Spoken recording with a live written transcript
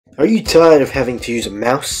Are you tired of having to use a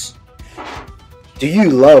mouse? Do you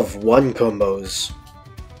love one combos?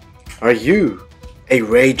 Are you a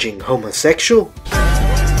raging homosexual?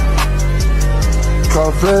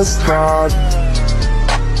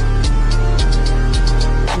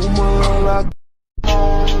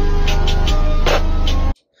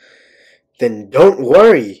 Then don't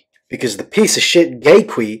worry, because the piece of shit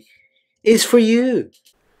Gaykui is for you.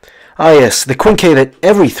 Ah yes, the quinque that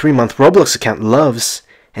every 3-month Roblox account loves,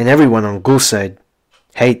 and everyone on GHOUL side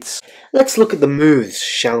hates. Let's look at the moves,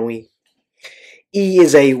 shall we? E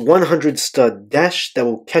is a 100 stud dash that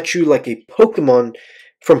will catch you like a Pokemon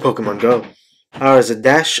from Pokemon Go. R is a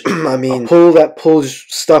dash, I mean pull that pulls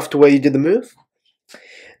stuff to where you did the move.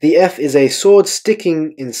 The F is a sword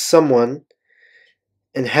sticking in someone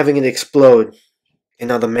and having it explode in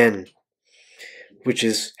other men, which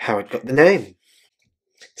is how it got the name.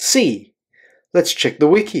 C. Let's check the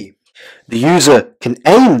wiki. The user can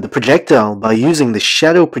aim the projectile by using the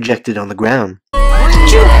shadow projected on the ground.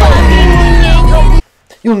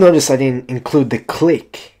 You'll notice I didn't include the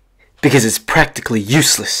click, because it's practically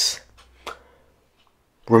useless.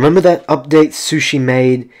 Remember that update Sushi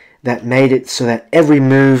made that made it so that every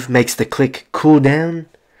move makes the click cool down?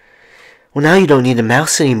 Well, now you don't need a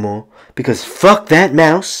mouse anymore, because fuck that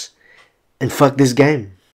mouse, and fuck this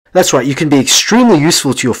game. That's right, you can be extremely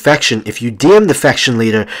useful to your faction if you DM the faction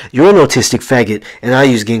leader, you're an autistic faggot, and I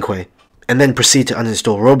use ginkui, and then proceed to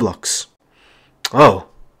uninstall Roblox. Oh,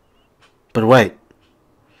 but wait,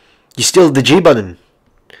 you still have the G button.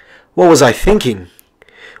 What was I thinking?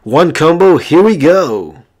 One combo, here we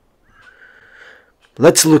go.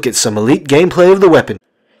 Let's look at some elite gameplay of the weapon.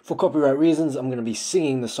 For copyright reasons, I'm going to be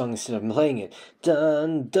singing the song instead of playing it.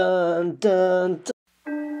 Dun dun dun dun.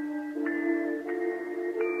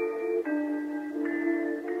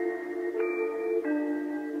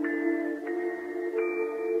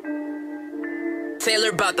 Taylor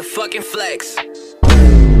about the fucking flex.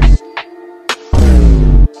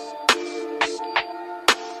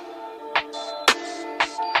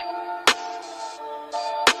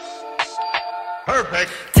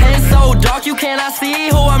 Perfect. 10 so dark you cannot see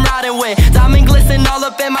who I'm riding with. Diamond glisten all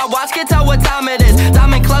up in my watch, can't tell what time it is.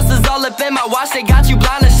 Diamond clusters all up in my watch, they got you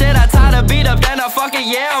blind and shit. I tie the beat up, then I fucking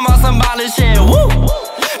yeah, I'm on some violent shit. Woo!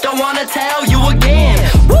 Don't wanna tell you again.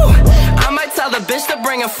 Woo! I might tell the bitch to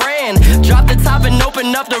bring a friend. Drop the top and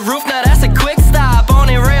open up the roof, now that's a quick stop.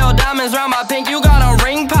 Only real diamonds round my pink, you got on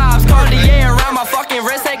ring pops. Cartier around my fucking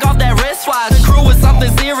wrist, take off that wristwatch. The crew is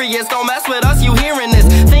something serious, don't mess with us, you hearing this.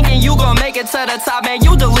 Thinking you gon' make it to the top, man,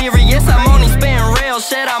 you delirious. I'm only spitting real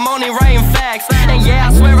shit, I'm only writing facts. And yeah,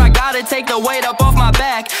 I swear I gotta take the weight up off my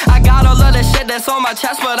back. I got all of the shit that's on my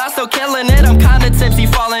chest, but I'm still killing it. I'm kinda tipsy,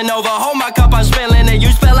 falling over, hold my cup, I'm spilling it.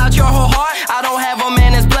 You spill out your whole heart, I don't have a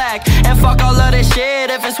man, it's black. And fuck all of this shit,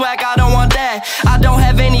 if it's whack, I don't want that. I don't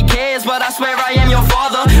have any kids, but I swear I am your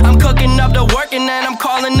father. I'm cooking up the work and then I'm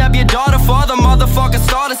calling up your daughter. For the motherfucker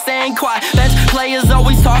starter staying quiet. Bench players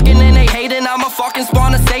always talking and they hating. I'm a fucking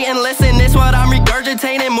spawn of Satan. Listen, this what I'm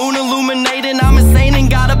regurgitating. Moon illuminating, I'm insane and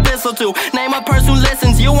got a pistol too. Name a person who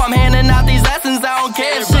listens, you, I'm handing out these lessons. I don't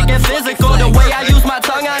care if shit get physical. The way I use my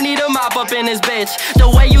tongue, I need a mop up in this bitch. The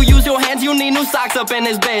way you use your hands, you need new socks up in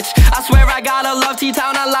this bitch. I swear I gotta love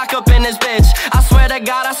T-Town, I lock up in this bitch. I swear to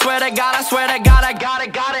God, I swear to God, I swear to God, I got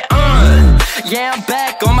it. Yeah, I'm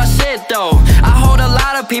back on my shit though. I hold a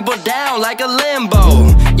lot of people down like a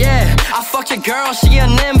limbo. Yeah, I fucked your girl, she a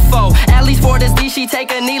nympho. At least for this D, she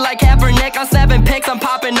take a knee like Kaepernick. I'm snapping pics, I'm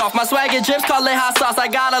popping off. My swagger drips, call it hot sauce. I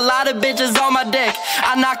got a lot of bitches on my dick,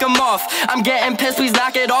 I knock them off. I'm getting pissed, please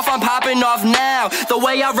knock it off. I'm popping off now. The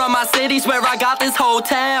way I run my city, swear I got this whole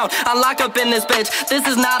town. I lock up in this bitch, this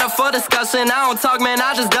is not up for discussion. I don't talk, man,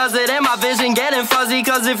 I just does it. And my vision getting fuzzy,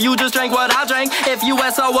 cause if you just drank what I drank, if you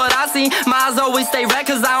saw what I see, my eyes always stay red,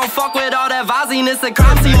 cause I don't fuck with all that vozziness and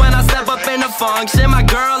crime. See when I step up in the function, my